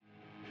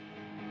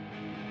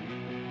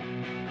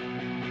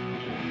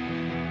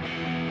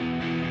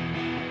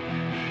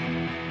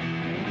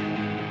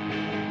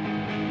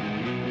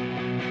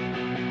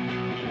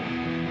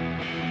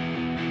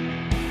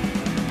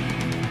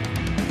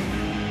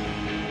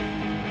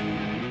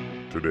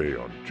Today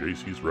on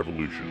JC's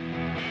Revolution.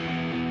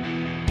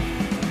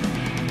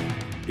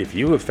 If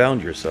you have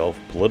found yourself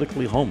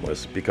politically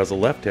homeless because the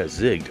left has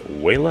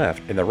zigged way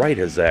left and the right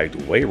has zagged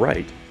way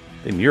right,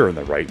 then you're in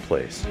the right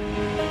place.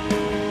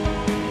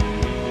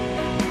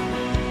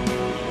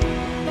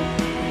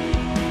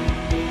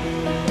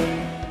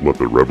 Let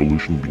the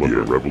revolution begin.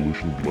 Let the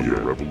revolution begin. Let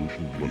the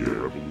revolution begin. Let the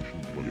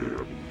revolution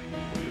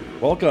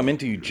begin. Welcome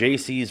into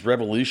JC's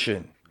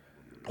Revolution.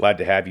 Glad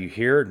to have you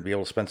here and be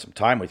able to spend some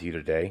time with you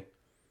today.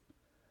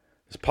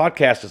 This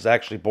podcast is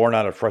actually born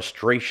out of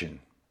frustration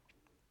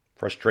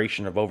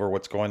of over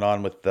what's going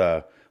on with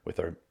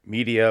our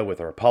media, with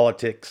our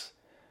politics,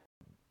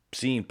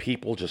 seeing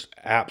people just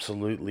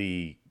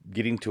absolutely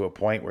getting to a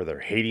point where they're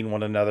hating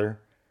one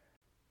another.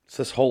 It's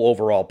this whole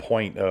overall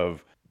point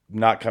of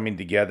not coming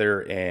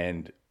together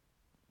and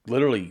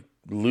literally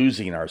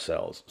losing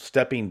ourselves,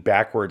 stepping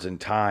backwards in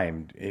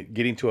time,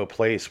 getting to a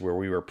place where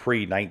we were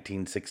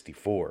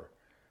pre-1964.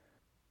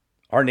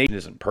 Our nation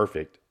isn't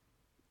perfect,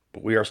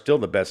 but we are still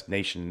the best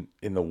nation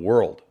in the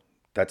world.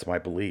 That's my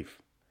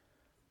belief.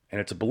 And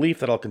it's a belief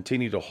that I'll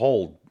continue to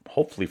hold,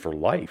 hopefully for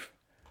life.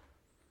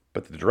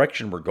 But the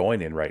direction we're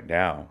going in right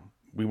now,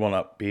 we will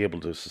not be able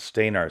to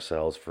sustain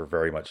ourselves for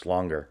very much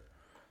longer.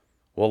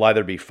 We'll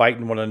either be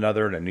fighting one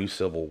another in a new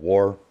civil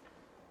war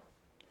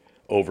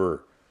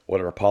over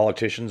what our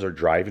politicians are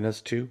driving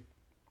us to.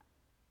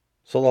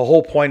 So the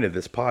whole point of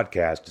this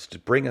podcast is to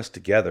bring us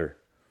together,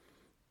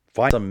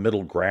 find some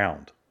middle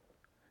ground,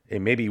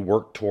 and maybe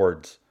work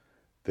towards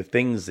the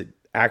things that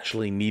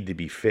actually need to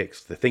be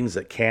fixed, the things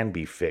that can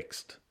be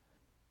fixed.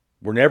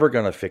 We're never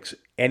going to fix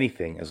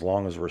anything as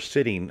long as we're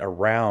sitting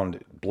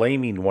around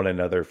blaming one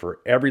another for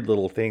every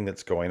little thing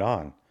that's going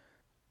on.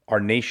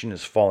 Our nation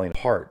is falling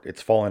apart.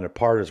 It's falling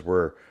apart as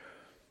we're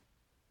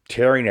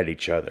tearing at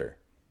each other,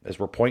 as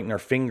we're pointing our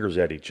fingers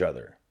at each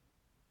other.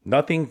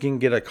 Nothing can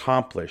get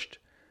accomplished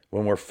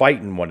when we're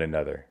fighting one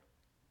another.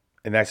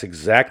 And that's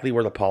exactly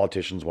where the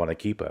politicians want to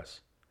keep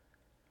us.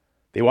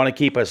 They want to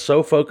keep us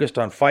so focused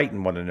on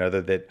fighting one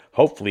another that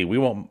hopefully we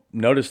won't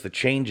notice the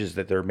changes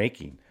that they're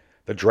making,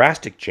 the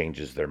drastic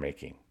changes they're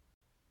making,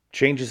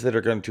 changes that are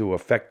going to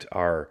affect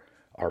our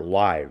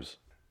lives,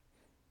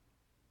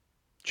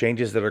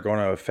 changes that are going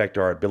to affect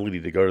our ability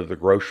to go to the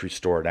grocery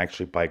store and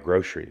actually buy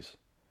groceries.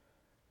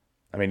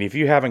 I mean, if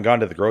you haven't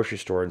gone to the grocery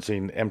store and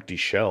seen empty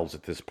shelves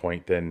at this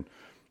point, then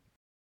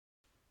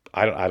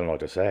I don't know what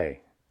to say.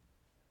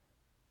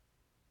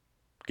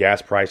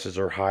 Gas prices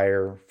are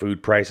higher,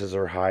 food prices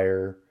are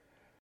higher,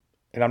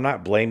 and I'm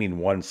not blaming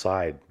one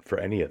side for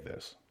any of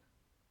this.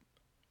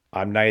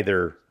 I'm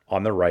neither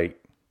on the right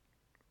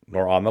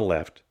nor on the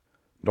left,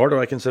 nor do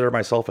I consider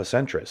myself a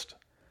centrist.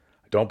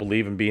 I don't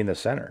believe in being the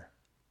center.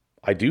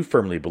 I do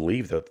firmly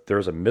believe that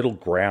there's a middle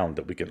ground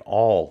that we can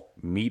all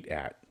meet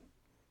at.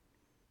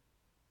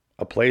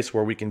 A place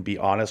where we can be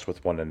honest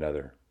with one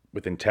another,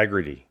 with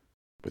integrity,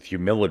 with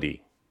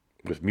humility,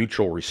 with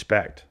mutual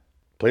respect.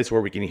 A place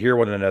where we can hear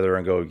one another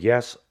and go,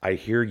 yes, I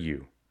hear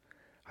you.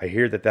 I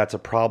hear that that's a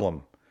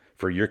problem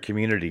for your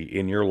community,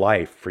 in your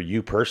life, for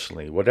you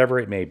personally, whatever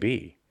it may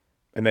be.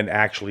 And then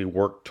actually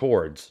work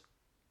towards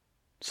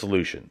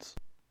solutions.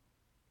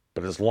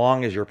 But as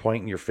long as you're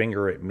pointing your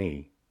finger at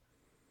me,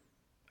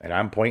 and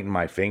I'm pointing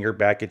my finger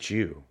back at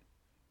you,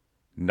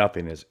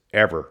 nothing is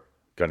ever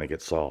going to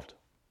get solved.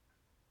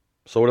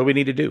 So what do we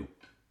need to do?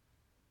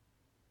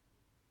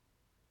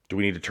 Do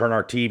we need to turn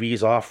our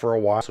TVs off for a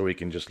while so we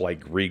can just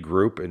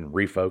regroup and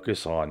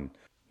refocus on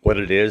what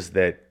it is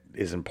that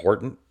is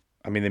important?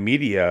 I mean, the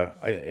media,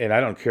 and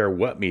I don't care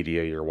what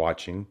media you're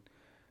watching,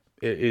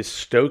 is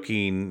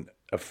stoking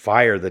a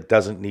fire that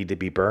doesn't need to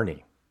be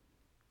burning.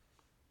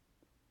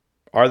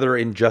 Are there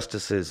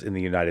injustices in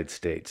the United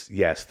States?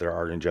 Yes, there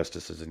are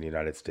injustices in the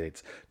United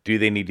States. Do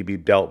they need to be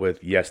dealt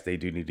with? Yes, they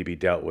do need to be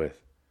dealt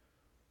with.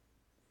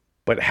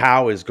 But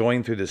how is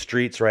going through the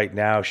streets right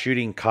now,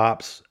 shooting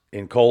cops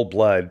in cold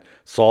blood,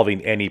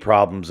 solving any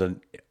problems? And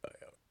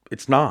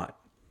it's not.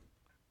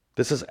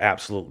 This is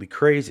absolutely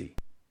crazy.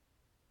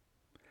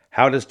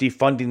 How does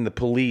defunding the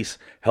police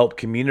help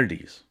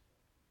communities?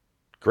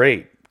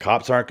 Great.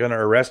 Cops aren't going to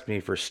arrest me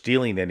for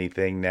stealing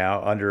anything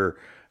now under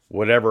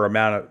whatever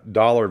amount of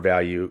dollar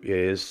value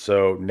is.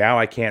 So now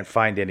I can't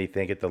find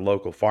anything at the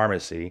local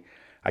pharmacy.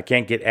 I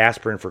can't get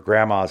aspirin for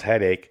grandma's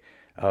headache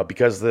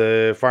because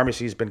the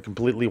pharmacy's been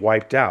completely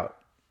wiped out.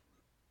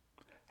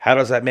 How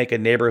does that make a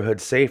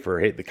neighborhood safer?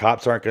 Hey, the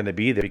cops aren't going to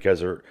be there because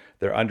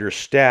they're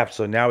understaffed.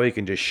 So now we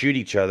can just shoot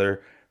each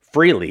other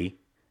freely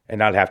and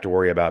not have to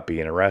worry about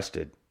being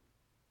arrested.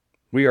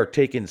 We are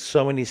taking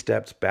so many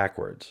steps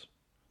backwards.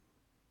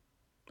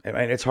 And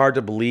it's hard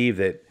to believe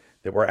that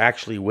we're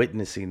actually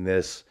witnessing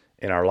this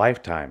in our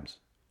lifetimes.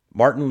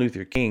 Martin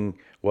Luther King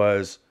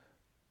was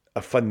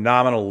a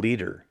phenomenal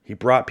leader. He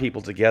brought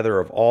people together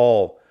of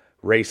all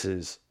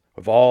races,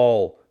 of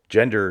all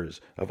genders,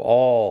 of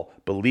all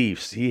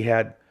beliefs. He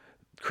had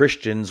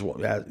Christians,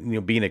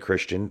 being a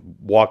Christian,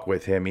 walk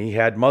with him. He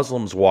had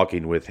Muslims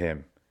walking with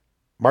him.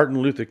 Martin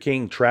Luther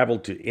King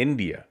traveled to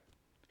India.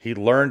 He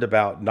learned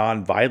about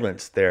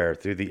nonviolence there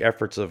through the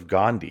efforts of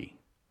Gandhi.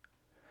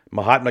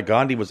 Mahatma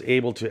Gandhi was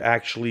able to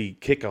actually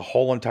kick a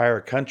whole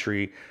entire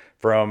country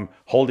from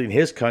holding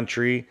his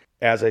country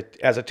as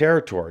a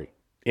territory.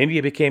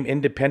 India became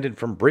independent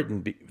from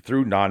Britain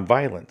through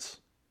nonviolence.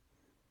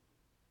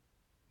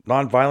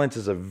 Nonviolence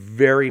is a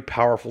very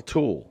powerful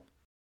tool,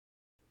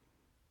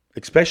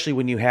 especially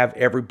when you have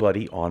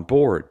everybody on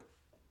board.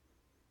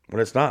 When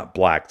it's not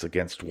blacks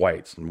against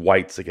whites and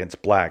whites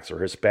against blacks or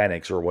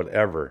Hispanics or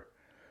whatever.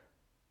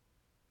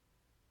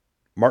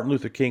 Martin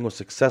Luther King was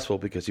successful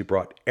because he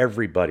brought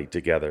everybody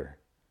together.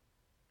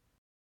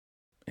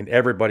 And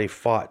everybody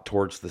fought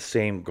towards the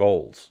same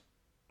goals.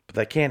 But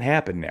that can't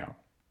happen now.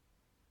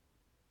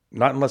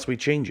 Not unless we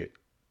change it.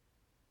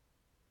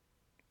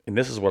 And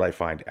this is what I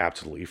find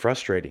absolutely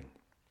frustrating.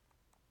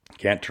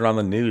 Can't turn on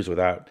the news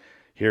without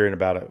hearing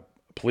about a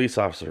police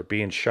officer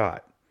being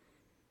shot.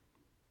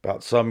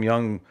 About some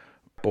young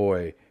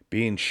boy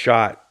being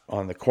shot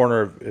on the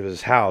corner of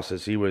his house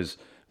as he was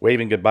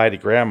waving goodbye to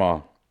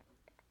grandma.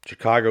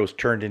 Chicago's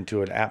turned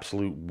into an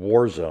absolute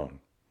war zone.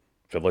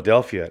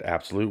 Philadelphia, an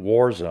absolute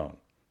war zone.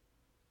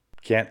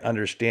 Can't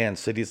understand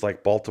cities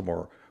like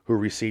Baltimore, who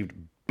received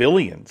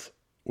billions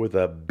with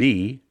a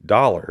B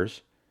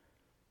dollars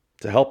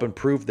to help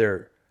improve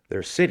their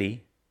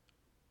city,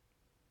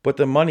 but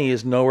the money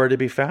is nowhere to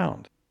be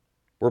found.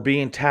 We're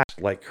being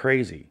taxed like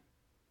crazy.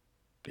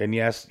 And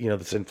yes,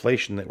 this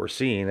inflation that we're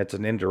seeing, it's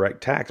an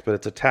indirect tax, but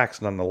it's a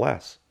tax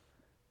nonetheless.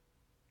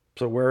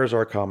 So where is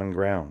our common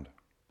ground?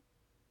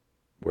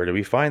 Where do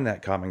we find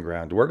that common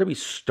ground? Where do we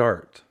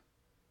start?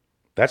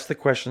 That's the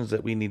questions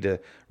that we need to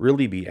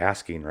really be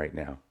asking right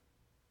now.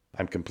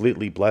 I'm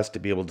completely blessed to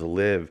be able to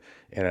live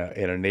in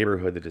a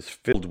neighborhood that is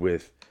filled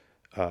with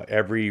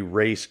every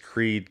race,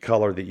 creed,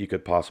 color that you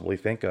could possibly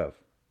think of.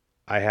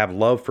 I have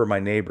love for my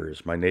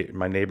neighbors. My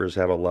neighbors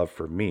have a love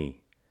for me.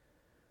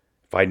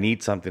 If I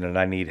need something and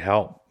I need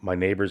help, my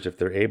neighbors, if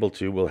they're able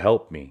to, will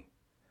help me.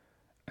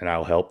 And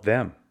I'll help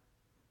them.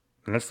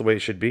 And that's the way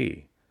it should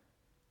be.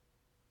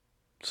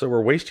 So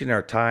we're wasting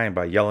our time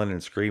by yelling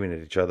and screaming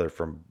at each other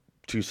from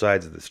two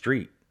sides of the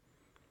street.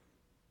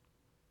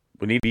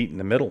 We need to be in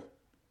the middle.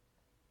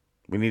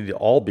 We need to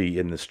all be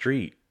in the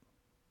street,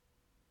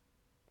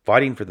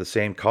 fighting for the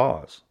same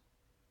cause.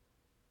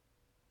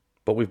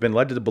 But we've been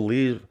led to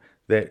believe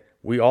that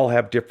we all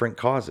have different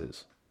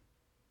causes.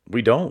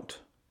 We don't.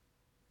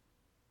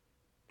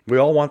 We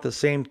all want the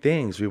same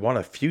things. We want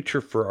a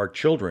future for our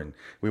children.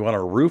 We want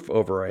a roof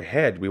over our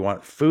head. We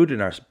want food in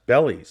our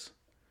bellies.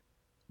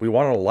 We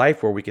want a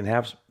life where we can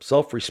have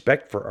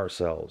self-respect for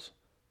ourselves.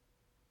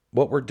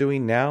 What we're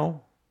doing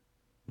now,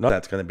 none of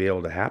that's going to be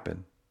able to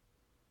happen.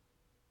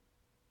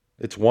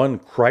 It's one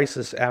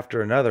crisis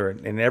after another.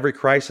 And every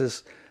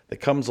crisis that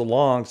comes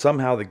along,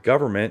 somehow the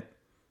government,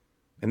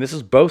 and this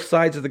is both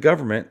sides of the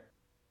government,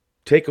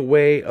 take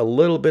away a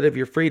little bit of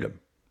your freedom.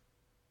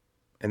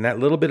 And that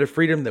little bit of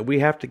freedom that we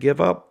have to give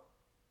up,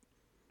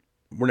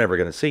 we're never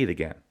going to see it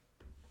again.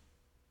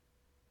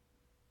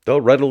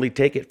 They'll readily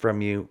take it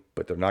from you,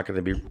 but they're not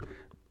going to be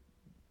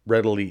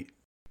readily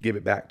give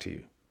it back to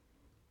you.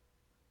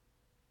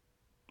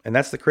 And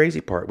that's the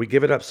crazy part. We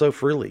give it up so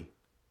freely.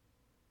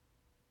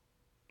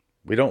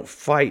 We don't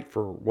fight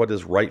for what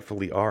is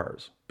rightfully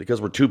ours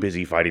because we're too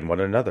busy fighting one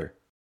another.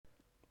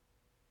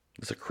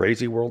 It's a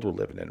crazy world we're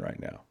living in right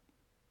now.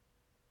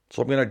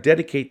 So I'm going to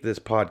dedicate this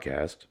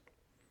podcast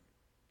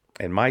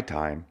and my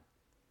time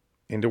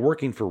into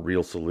working for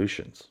real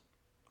solutions.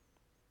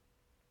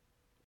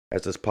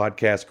 As this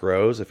podcast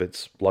grows, if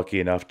it's lucky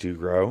enough to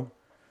grow,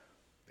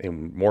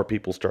 and more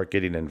people start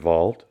getting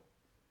involved,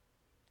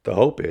 the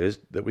hope is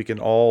that we can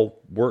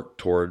all work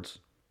towards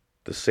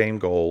the same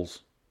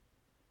goals,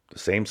 the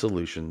same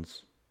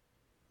solutions,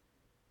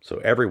 so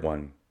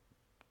everyone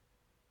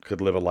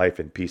could live a life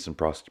in peace and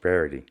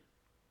prosperity.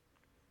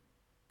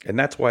 And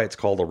that's why it's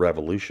called a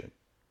revolution.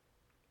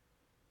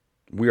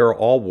 We are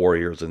all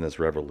warriors in this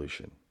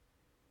revolution.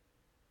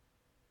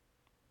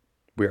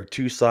 We are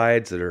two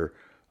sides that are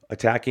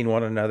attacking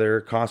one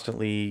another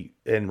constantly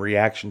in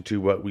reaction to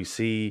what we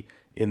see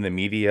in the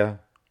media.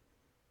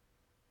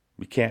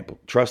 We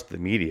can't trust the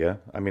media.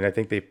 I mean, I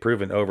think they've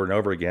proven over and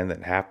over again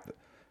that half the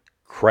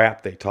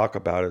crap they talk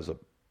about is a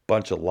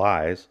bunch of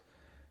lies.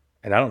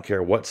 And I don't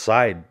care what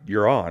side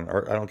you're on,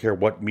 or I don't care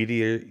what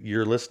media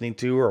you're listening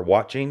to or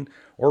watching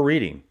or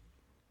reading.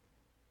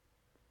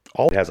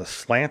 All it has a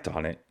slant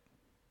on it.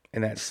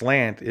 And that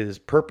slant is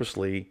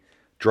purposely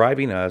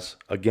driving us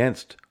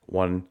against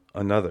one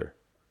another.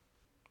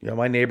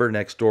 My neighbor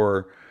next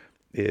door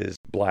is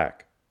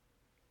black.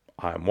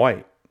 I'm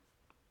white.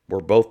 We're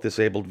both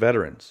disabled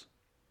veterans.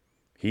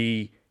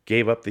 He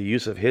gave up the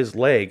use of his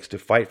legs to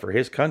fight for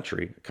his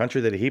country, a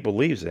country that he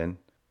believes in.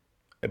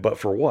 But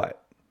for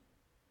what?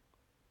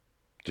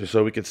 Just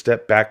so we could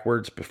step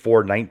backwards before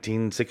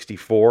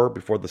 1964,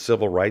 before the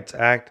Civil Rights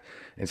Act,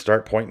 and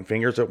start pointing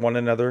fingers at one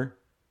another?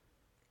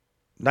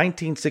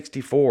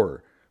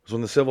 1964 was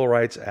when the Civil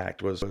Rights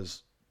Act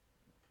was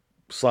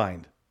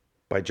signed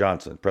by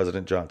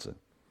President Johnson.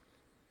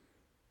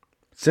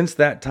 Since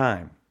that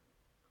time,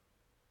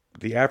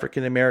 the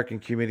African American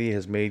community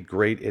has made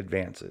great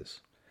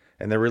advances.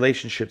 and the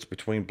relationships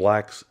between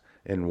blacks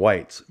and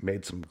whites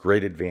made some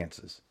great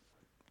advances.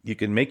 You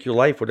can make your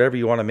life whatever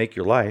you want to make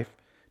your life.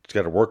 You just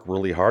got to work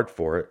really hard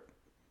for it.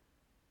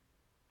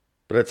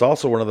 But it's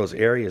also one of those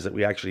areas that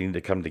we actually need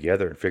to come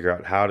together and figure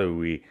out how do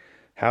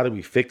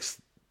we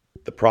fix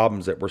the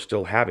problems that we're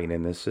still having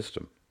in this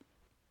system?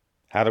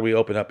 How do we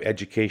open up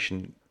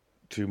education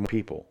to more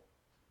people?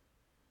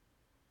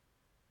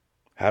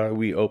 How do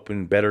we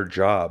open better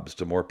jobs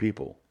to more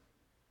people?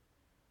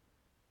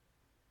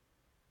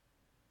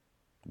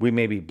 We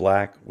may be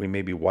black, we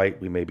may be white,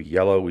 we may be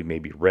yellow, we may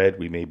be red,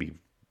 we may be,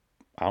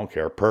 I don't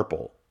care,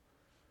 purple.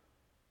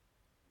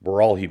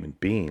 We're all human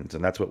beings,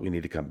 and that's what we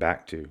need to come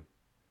back to.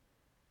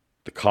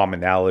 The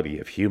commonality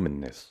of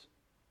humanness.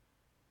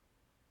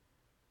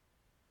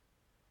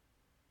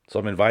 So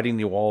I'm inviting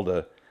you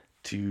all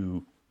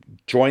to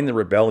join the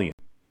rebellion.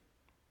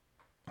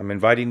 I'm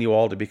inviting you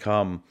all to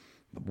become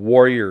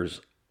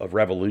warriors of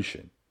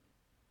revolution,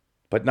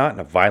 but not in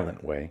a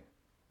violent way.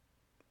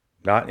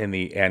 Not in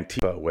the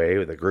Antifa way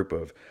with a group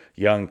of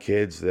young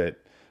kids that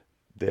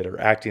are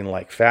acting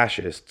like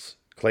fascists,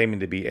 claiming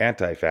to be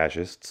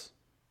anti-fascists.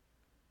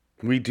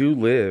 We do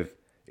live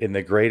in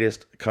the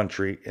greatest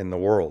country in the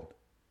world.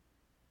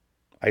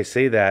 I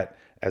say that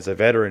as a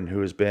veteran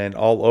who has been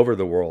all over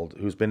the world,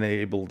 who's been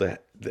able to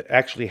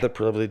actually have the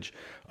privilege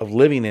of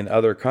living in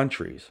other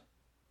countries.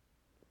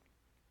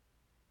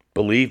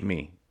 Believe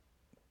me,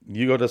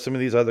 you go to some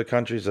of these other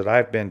countries that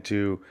I've been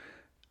to,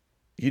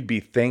 you'd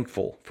be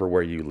thankful for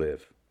where you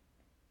live.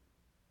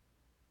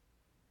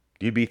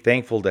 You'd be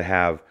thankful to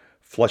have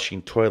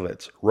flushing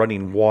toilets,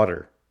 running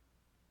water,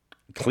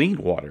 clean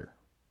water.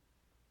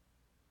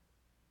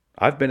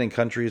 I've been in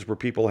countries where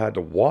people had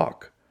to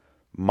walk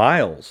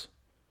miles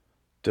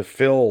to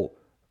fill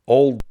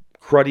old,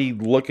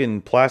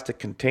 cruddy-looking plastic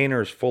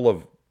containers full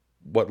of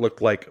what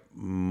looked like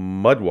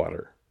mud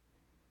water.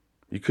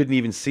 You couldn't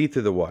even see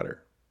through the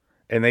water,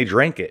 and they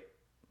drank it.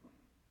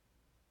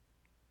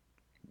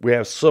 We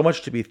have so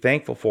much to be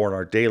thankful for in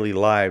our daily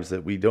lives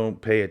that we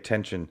don't pay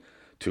attention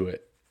to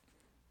it.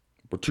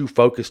 We're too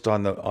focused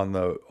on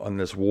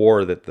this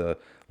war that the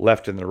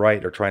left and the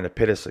right are trying to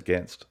pit us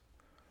against,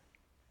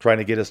 trying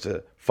to get us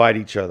to fight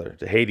each other,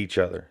 to hate each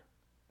other.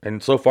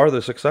 And so far,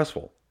 they're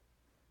successful.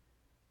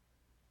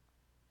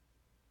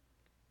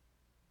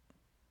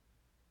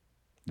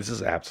 This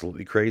is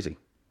absolutely crazy.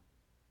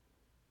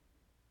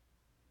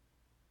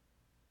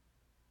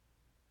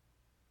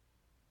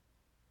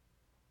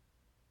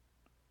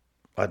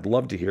 I'd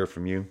love to hear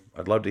from you.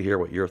 I'd love to hear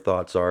what your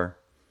thoughts are.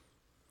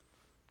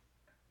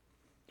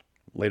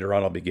 Later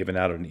on, I'll be giving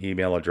out an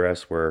email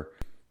address where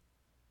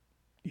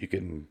you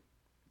can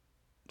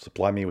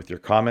supply me with your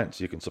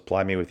comments. You can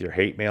supply me with your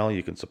hate mail.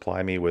 You can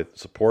supply me with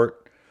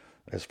support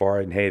as far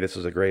as, hey, this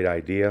is a great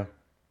idea.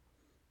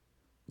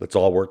 Let's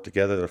all work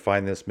together to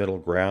find this middle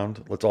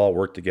ground. Let's all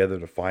work together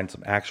to find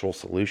some actual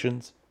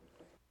solutions.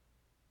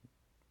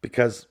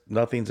 Because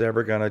nothing's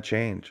ever going to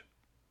change.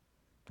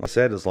 Like I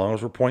said, as long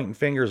as we're pointing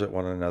fingers at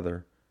one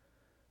another,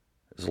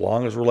 as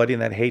long as we're letting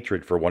that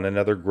hatred for one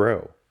another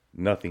grow,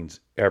 nothing's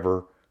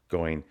ever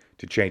going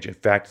to change. In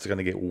fact, it's going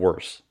to get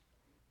worse.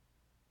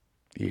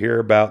 You hear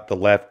about the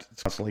left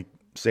constantly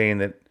saying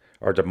that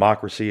our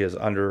democracy is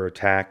under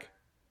attack.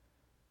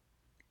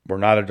 We're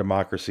not a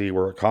democracy.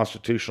 We're a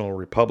constitutional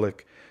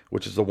republic,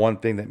 which is the one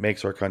thing that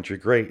makes our country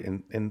great.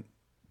 And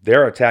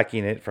they're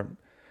attacking it from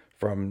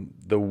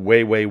the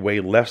way, way, way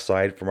left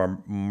side, from our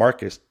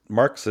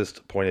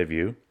Marxist point of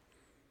view.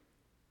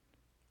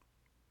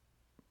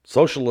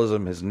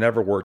 Socialism has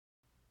never worked.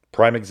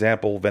 Prime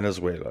example,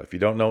 Venezuela. If you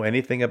don't know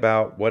anything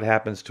about what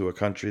happens to a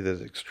country that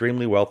is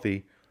extremely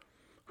wealthy,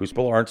 whose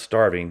people aren't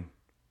starving,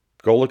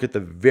 go look at the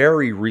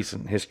very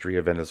recent history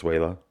of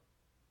Venezuela.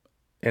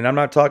 And I'm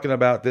not talking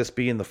about this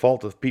being the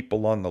fault of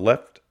people on the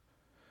left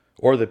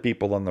or the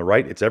people on the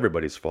right. It's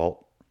everybody's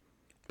fault.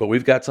 But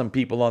we've got some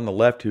people on the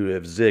left who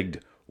have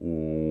zigged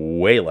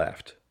way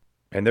left.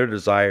 And their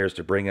desire is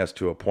to bring us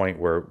to a point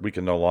where we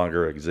can no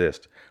longer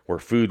exist, where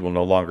food will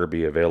no longer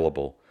be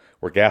available,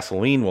 where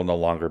gasoline will no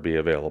longer be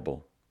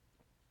available,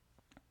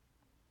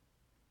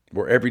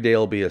 where every day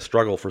will be a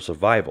struggle for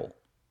survival.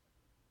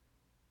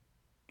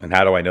 And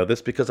how do I know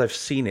this? Because I've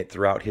seen it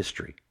throughout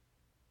history.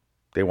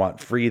 They want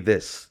free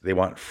this. They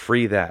want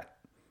free that.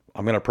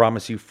 I'm going to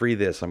promise you free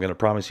this. I'm going to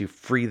promise you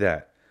free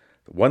that.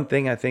 The one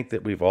thing I think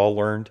that we've all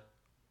learned,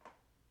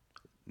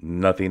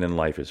 nothing in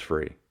life is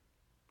free.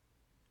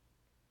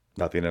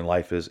 Nothing in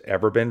life has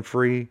ever been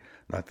free.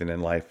 Nothing in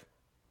life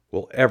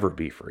will ever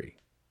be free.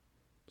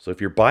 So if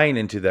you're buying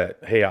into that,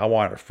 hey, I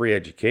want a free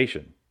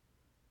education,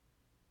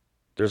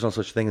 there's no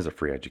such thing as a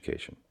free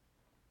education.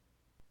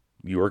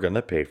 You are going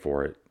to pay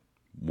for it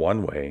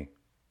one way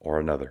or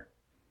another.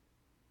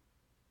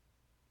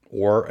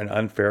 Or an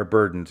unfair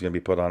burden is going to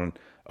be put on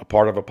a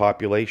part of a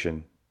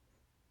population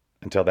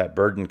until that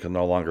burden can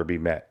no longer be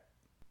met.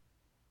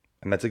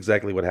 And that's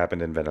exactly what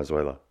happened in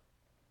Venezuela.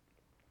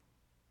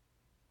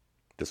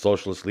 The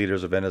socialist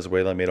leaders of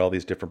Venezuela made all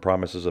these different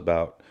promises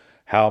about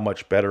how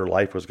much better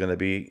life was going to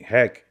be.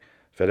 Heck,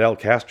 Fidel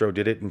Castro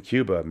did it in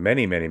Cuba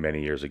many, many,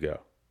 many years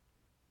ago.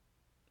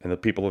 And the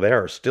people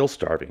there are still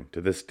starving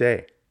to this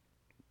day.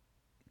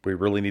 We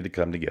really need to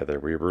come together.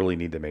 We really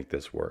need to make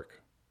this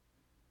work.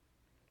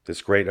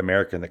 This great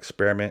American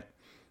experiment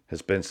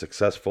has been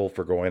successful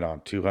for going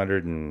on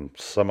 200 and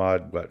some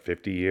odd,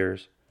 50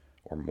 years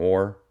or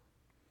more.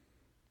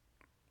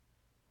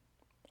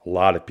 A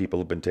lot of people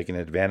have been taken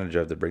advantage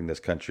of to bring this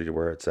country to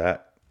where it's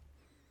at.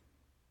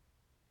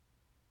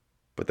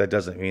 But that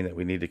doesn't mean that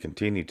we need to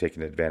continue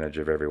taking advantage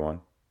of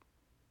everyone.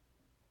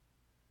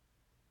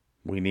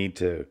 We need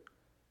to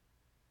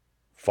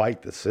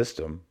fight the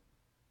system,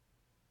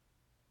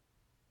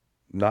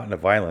 not in a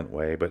violent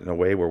way, but in a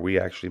way where we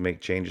actually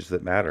make changes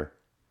that matter.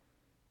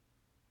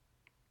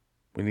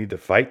 We need to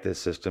fight this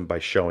system by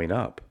showing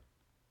up.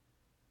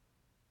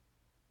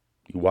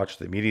 You watch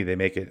the media, they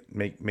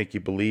make you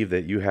believe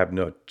that you have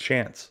no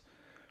chance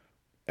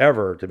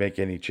ever to make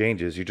any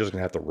changes. You're just going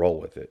to have to roll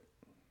with it.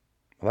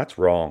 Well, that's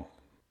wrong.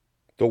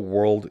 The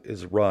world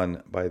is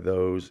run by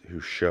those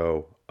who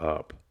show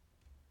up.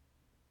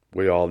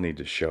 We all need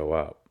to show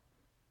up.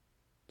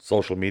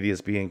 Social media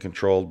is being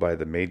controlled by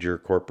the major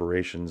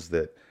corporations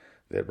that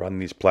run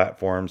these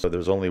platforms. So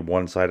there's only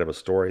one side of a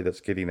story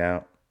that's getting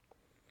out.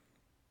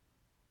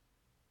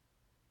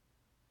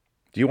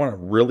 Do you want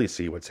to really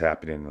see what's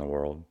happening in the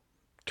world?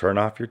 Turn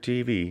off your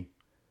TV,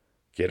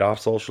 get off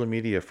social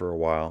media for a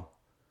while,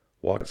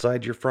 walk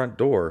outside your front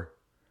door,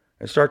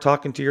 and start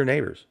talking to your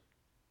neighbors.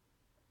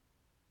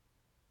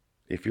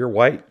 If you're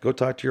white, go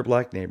talk to your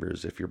black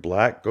neighbors. If you're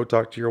black, go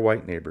talk to your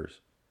white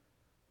neighbors.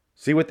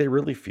 See what they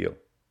really feel.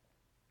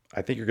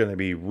 I think you're going to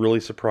be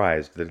really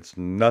surprised that it's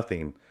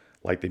nothing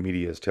like the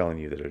media is telling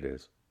you that it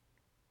is.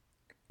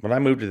 When I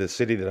moved to the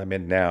city that I'm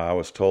in now, I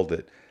was told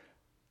that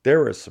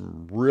there is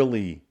some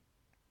really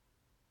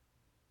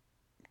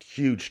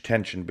huge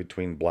tension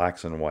between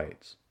blacks and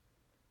whites.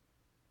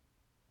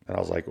 And I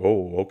was like,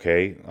 oh,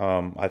 okay.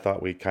 I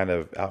thought we kind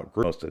of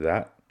outgrew most of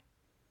that.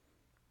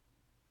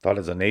 Thought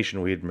as a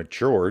nation we had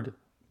matured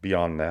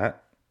beyond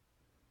that.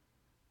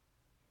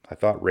 I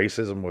thought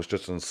racism was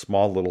just in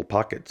small little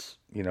pockets,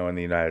 in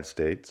the United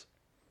States.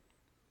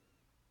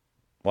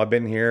 Well, I've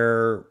been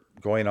here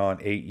going on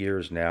 8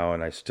 years now,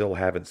 and I still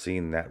haven't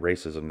seen that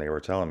racism they were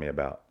telling me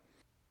about.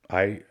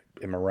 I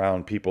am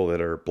around people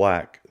that are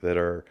black, that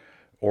are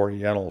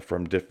Oriental,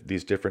 from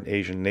these different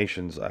Asian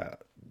nations,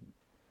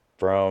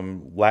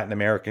 from Latin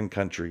American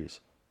countries,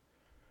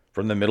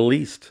 from the Middle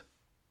East.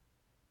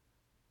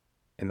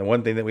 And the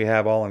one thing that we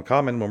have all in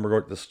common, when we're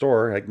going to the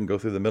store, I can go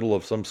through the middle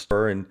of some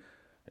store and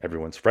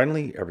everyone's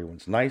friendly,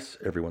 everyone's nice,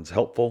 everyone's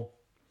helpful.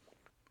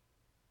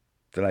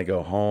 Then I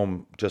go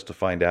home just to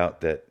find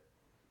out that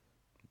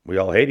we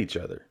all hate each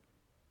other.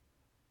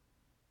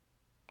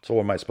 So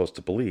what am I supposed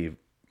to believe?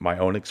 My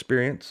own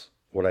experience?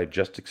 What I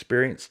just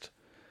experienced?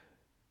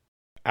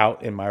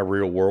 Out in my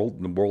real world,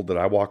 in the world that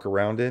I walk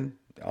around in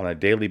on a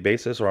daily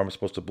basis? Or am I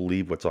supposed to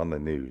believe what's on the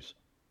news?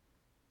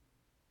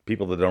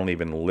 People that don't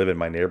even live in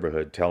my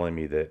neighborhood telling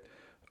me that,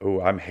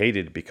 oh, I'm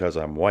hated because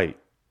I'm white.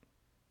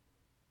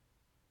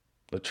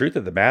 The truth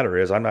of the matter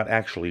is I'm not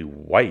actually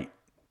white.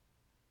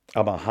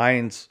 I'm a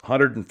Heinz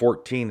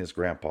 114, as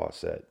Grandpa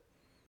said.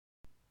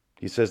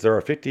 He says there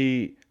are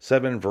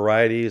 57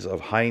 varieties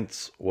of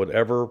Heinz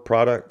whatever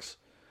products.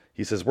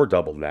 He says we're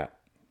double that.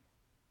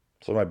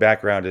 So my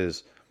background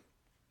is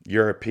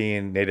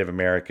European, Native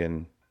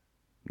American,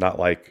 not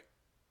like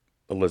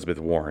Elizabeth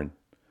Warren.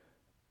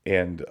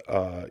 And,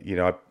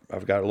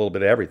 I've got a little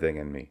bit of everything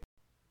in me.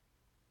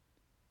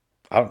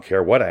 I don't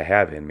care what I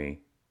have in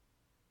me.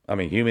 I'm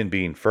a human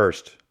being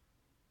first,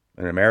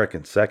 an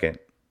American second.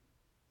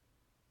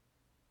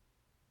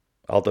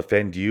 I'll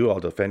defend you. I'll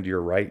defend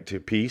your right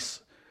to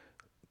peace,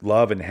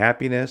 love, and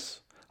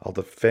happiness. I'll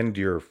defend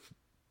your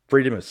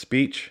freedom of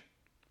speech.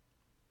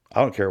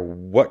 I don't care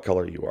what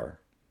color you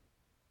are.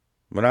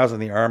 When I was in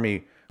the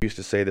Army, we used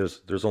to say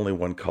there's only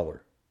one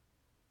color,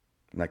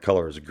 and that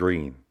color is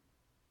green.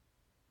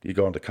 You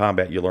go into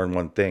combat, you learn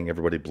one thing: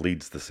 everybody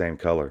bleeds the same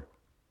color.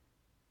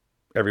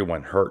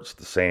 Everyone hurts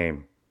the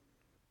same.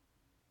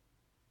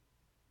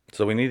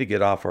 So we need to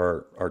get off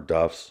our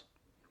duffs.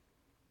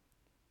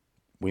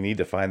 We need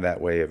to find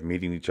that way of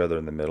meeting each other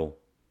in the middle.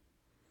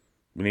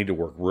 We need to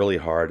work really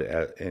hard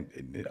at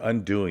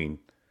undoing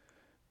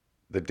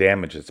the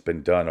damage that's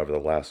been done over the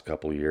last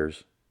couple of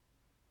years.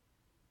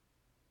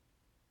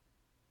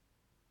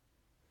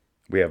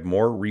 We have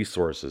more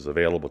resources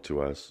available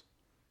to us,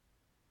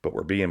 but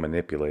we're being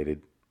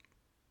manipulated.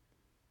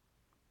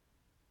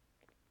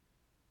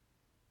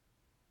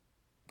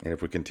 And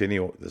if we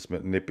continue this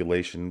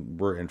manipulation,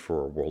 we're in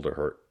for a world of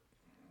hurt.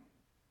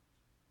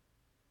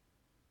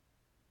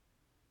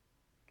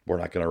 We're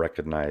not going to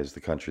recognize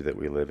the country that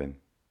we live in.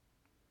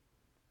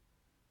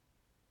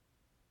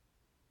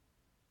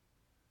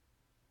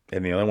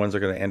 And the only ones that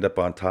are going to end up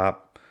on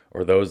top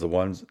are the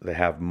ones that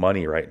have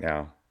money right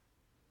now.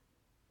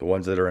 The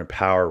ones that are in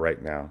power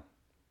right now.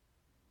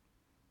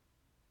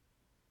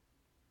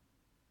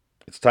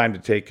 It's time to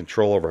take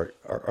control of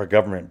our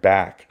government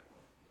back.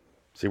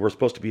 See, we're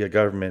supposed to be a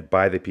government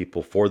by the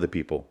people, for the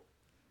people.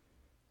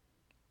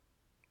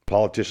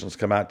 politicians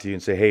come out to you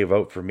and say, hey,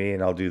 vote for me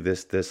and I'll do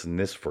this, this, and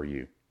this for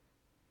you.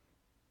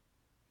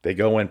 They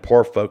go in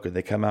poor folk and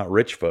they come out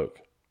rich folk.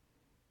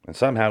 And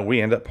somehow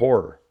we end up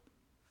poorer.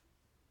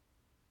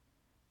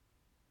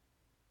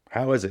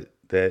 How is it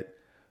that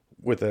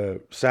with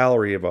a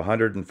salary of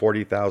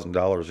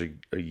 $140,000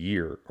 a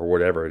year or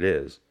whatever it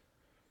is,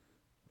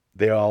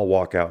 they all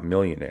walk out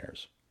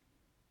millionaires?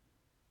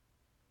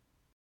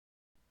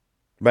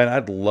 Man,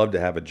 I'd love to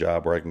have a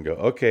job where I can go,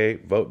 okay,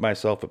 vote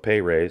myself a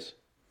pay raise.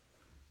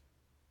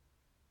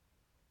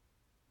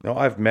 No,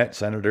 I've met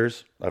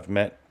senators, I've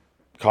met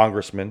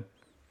congressmen,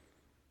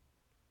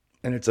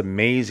 and it's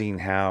amazing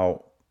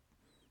how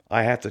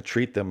I have to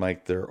treat them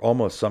like they're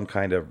almost some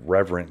kind of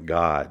reverent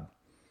God.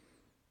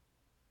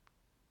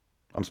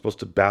 I'm supposed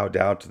to bow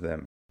down to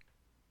them.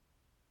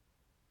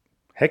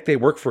 Heck, they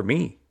work for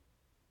me.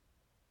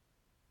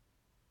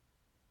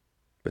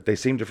 But they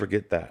seem to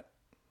forget that.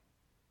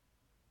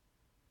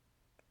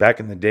 Back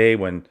in the day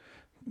when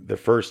the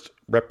first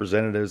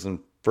representatives and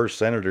first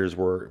senators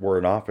were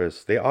in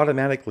office, they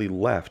automatically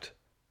left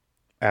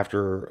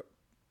after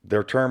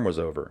their term was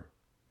over.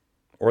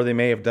 Or they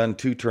may have done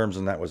 2 terms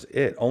and that was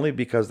it, only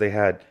because they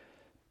had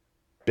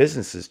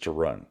businesses to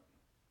run.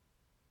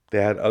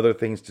 They had other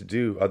things to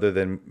do other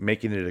than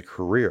making it a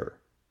career.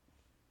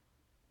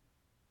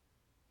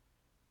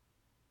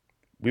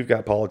 We've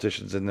got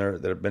politicians in there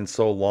that have been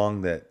so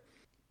long that,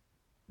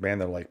 man,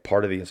 they're like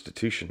part of the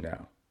institution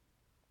now.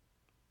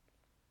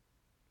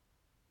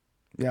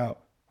 Now,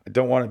 I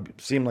don't want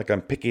to seem like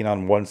I'm picking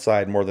on one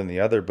side more than the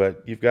other,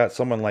 but you've got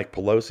someone like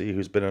Pelosi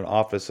who's been in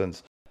office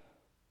since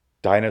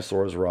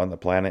dinosaurs were on the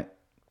planet.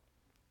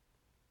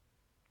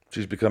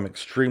 She's become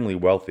extremely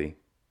wealthy.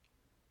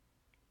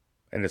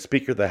 And as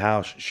Speaker of the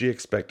House, she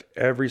expects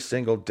every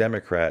single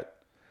Democrat,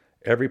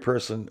 every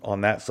person on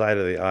that side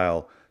of the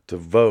aisle, to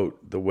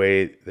vote the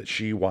way that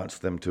she wants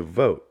them to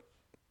vote.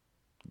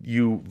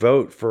 You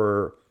vote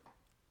for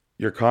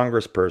your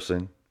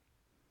congressperson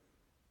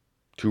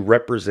to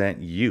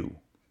represent you.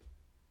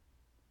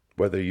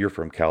 Whether you're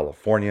from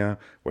California,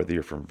 whether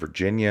you're from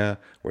Virginia,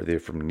 whether you're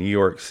from New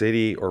York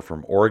City or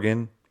from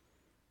Oregon,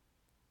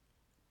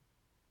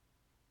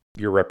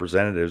 your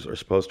representatives are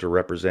supposed to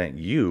represent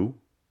you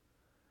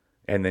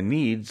and the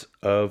needs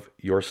of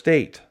your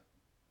state,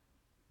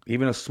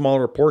 even a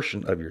smaller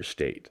portion of your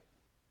state.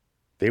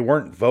 They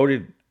weren't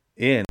voted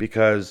in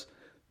because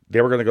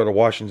they were going to go to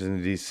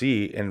Washington,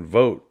 D.C. and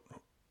vote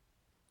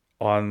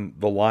on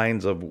the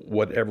lines of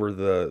whatever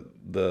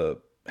the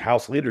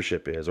House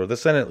leadership is or the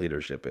Senate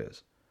leadership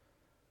is.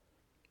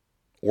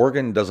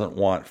 Oregon doesn't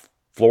want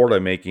Florida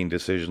making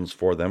decisions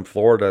for them.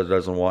 Florida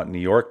doesn't want New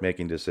York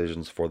making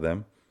decisions for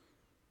them.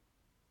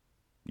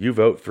 You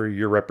vote for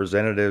your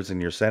representatives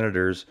and your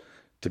senators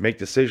to make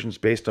decisions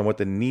based on what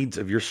the needs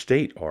of your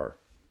state are.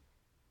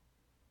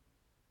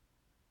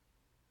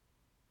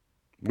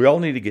 We all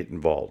need to get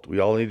involved. We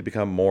all need to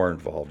become more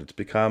involved. It's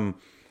become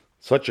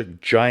such a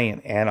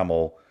giant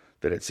animal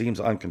that it seems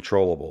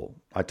uncontrollable.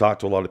 I talk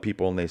to a lot of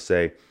people and they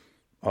say,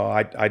 oh,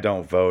 I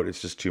don't vote.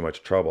 It's just too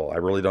much trouble. I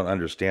really don't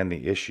understand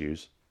the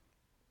issues.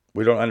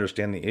 We don't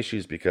understand the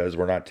issues because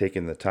we're not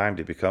taking the time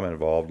to become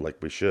involved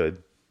like we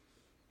should.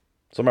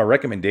 So my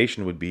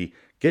recommendation would be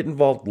get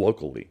involved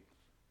locally.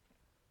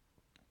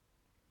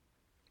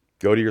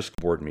 Go to your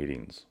school board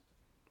meetings.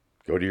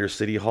 Go to your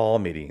city hall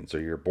meetings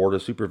or your board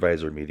of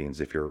supervisor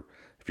meetings if you're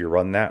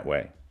run that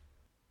way.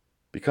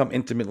 Become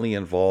intimately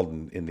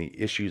involved in the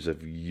issues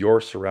of your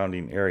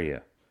surrounding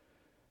area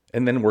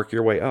and then work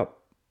your way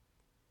up.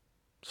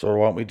 So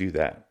why don't we do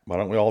that? Why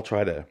don't we all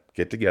try to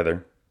get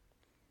together,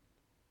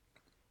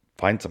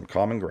 find some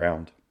common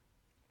ground,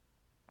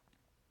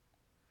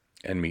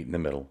 and meet in the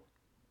middle?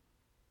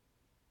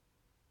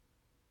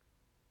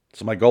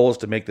 So my goal is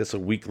to make this a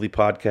weekly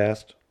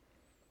podcast,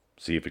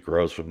 see if it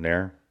grows from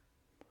there,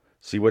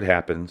 see what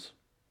happens.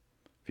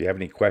 If you have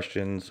any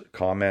questions,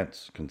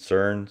 comments,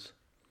 concerns,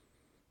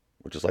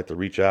 would just like to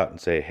reach out and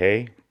say,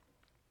 hey,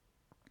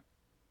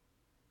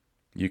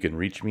 you can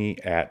reach me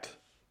at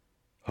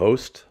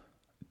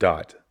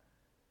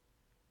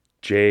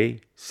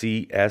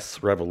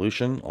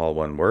host.jcsrevolution, all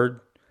one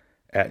word,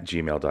 at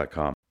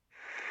gmail.com.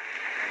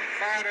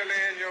 Finally,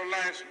 in your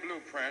life's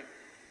blueprint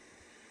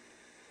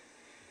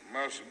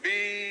must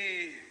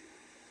be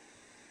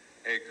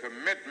a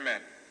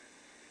commitment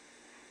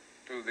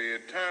to the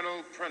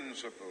eternal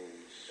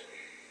principles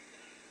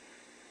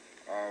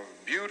of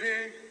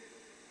beauty,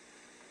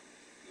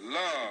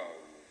 love,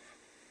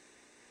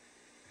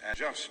 and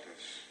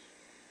justice.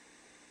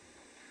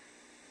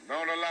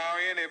 Don't allow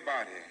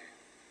anybody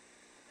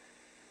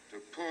to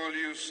pull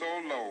you so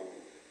low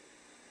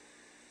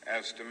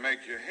as to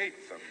make you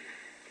hate them.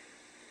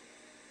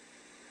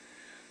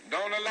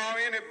 Don't allow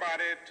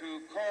anybody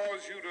to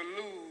cause you to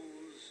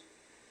lose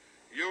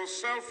your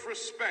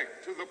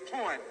self-respect to the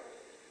point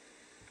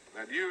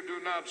that you do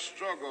not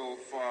struggle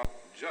for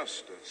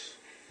justice.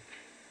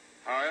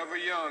 However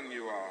young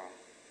you are,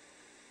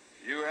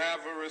 you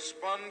have a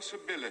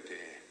responsibility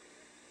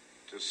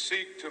to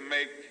seek to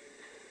make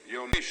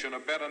your nation a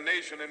better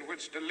nation in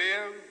which to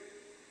live.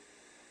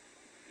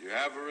 You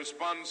have a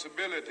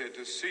responsibility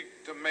to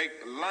seek to make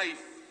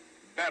life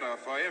better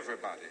for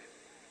everybody.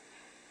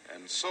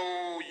 And so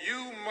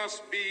you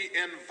must be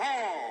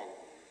involved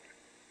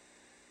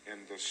in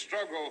the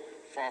struggle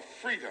for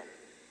freedom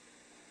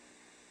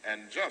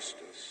and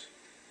justice.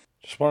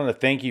 Just wanted to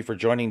thank you for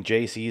joining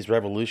JC's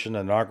Revolution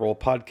Inaugural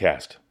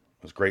Podcast.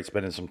 It was great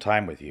spending some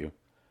time with you.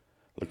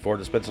 Look forward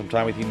to spending some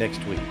time with you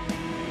next week.